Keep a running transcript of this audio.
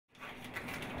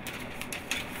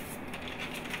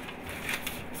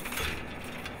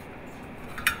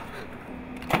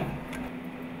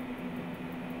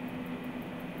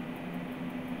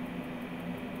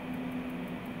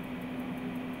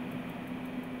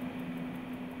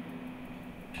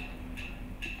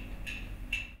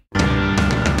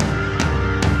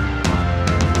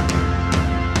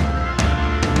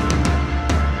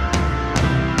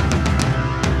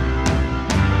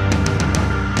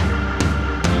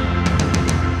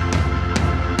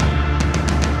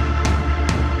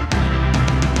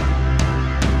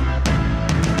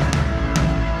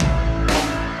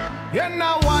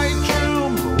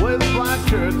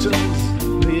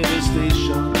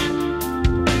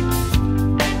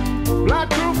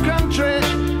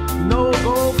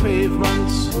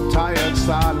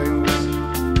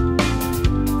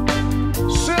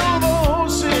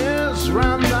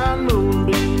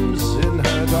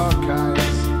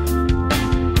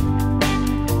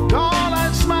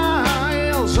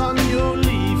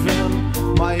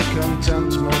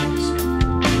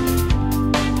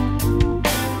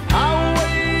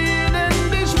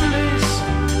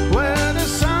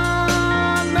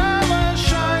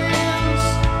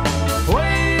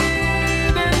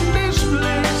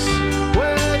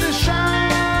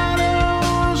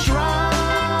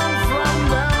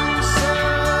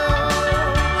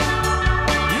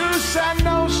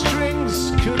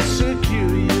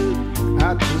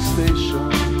station.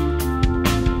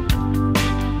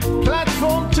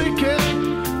 Platform ticket,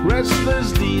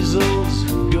 restless diesels,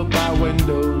 goodbye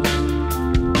windows.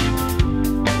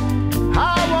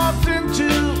 I walked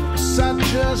into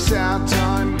such a sad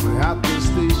time at the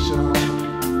station.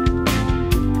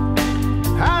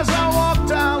 As I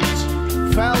walked out,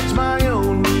 felt my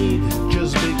own need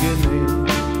just beginning.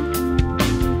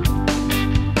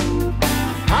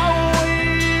 I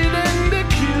wait in the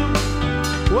queue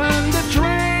when the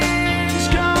trains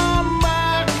come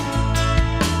back.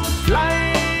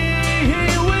 Fly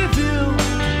here with you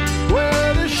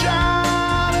where the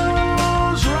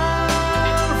shadows run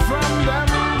from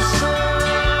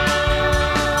themselves.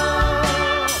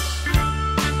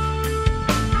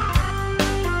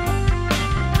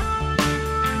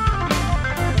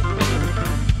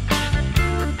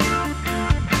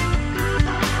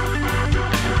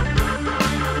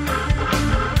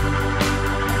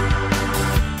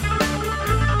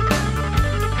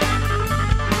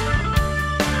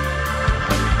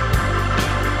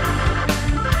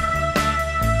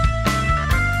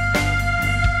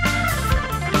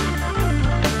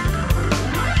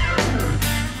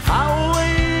 I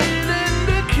wait in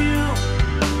the queue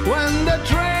when the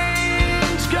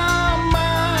trains come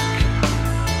back.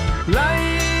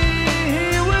 Lie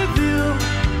here with you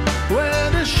where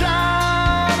the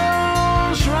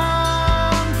shadows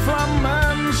run from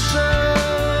themselves.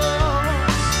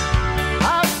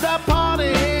 At the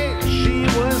party, she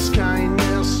was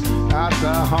kindness at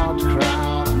the hot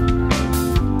crowd.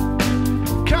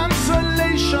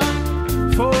 Consolation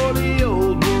for the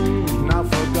old moon, now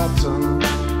forgotten.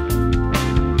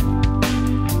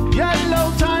 Yellow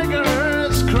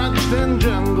tigers crouched in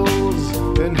jungles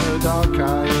in her dark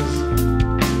eyes.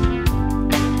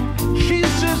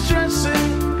 She's just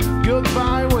dressing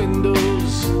goodbye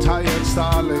windows, tired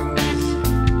starlings.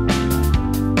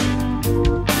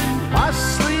 I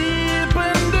sleep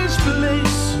in this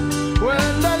place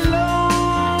when the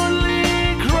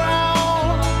lonely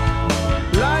crowd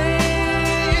lie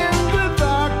in the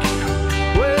dark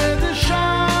where the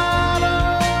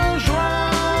shadows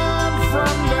run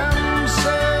from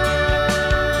themselves.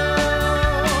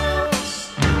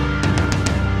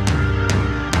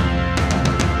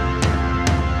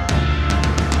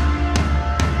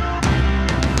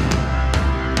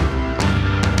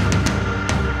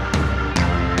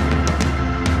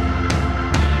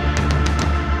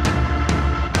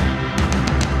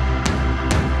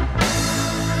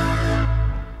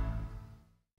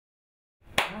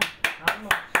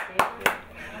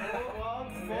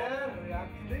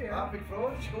 Hab ich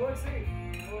gefreut, ist gut gewesen.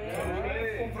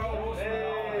 Und Frau Hosmer.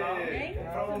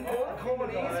 Frau vollkommen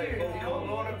easy. Ich kann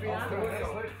nur ein bisschen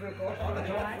zurück.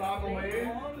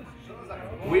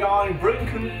 We are in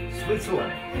Brinken,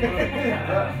 Switzerland.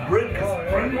 Brinken.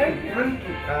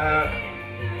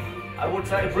 I would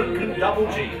say Brinken double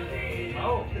G.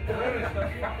 Oh.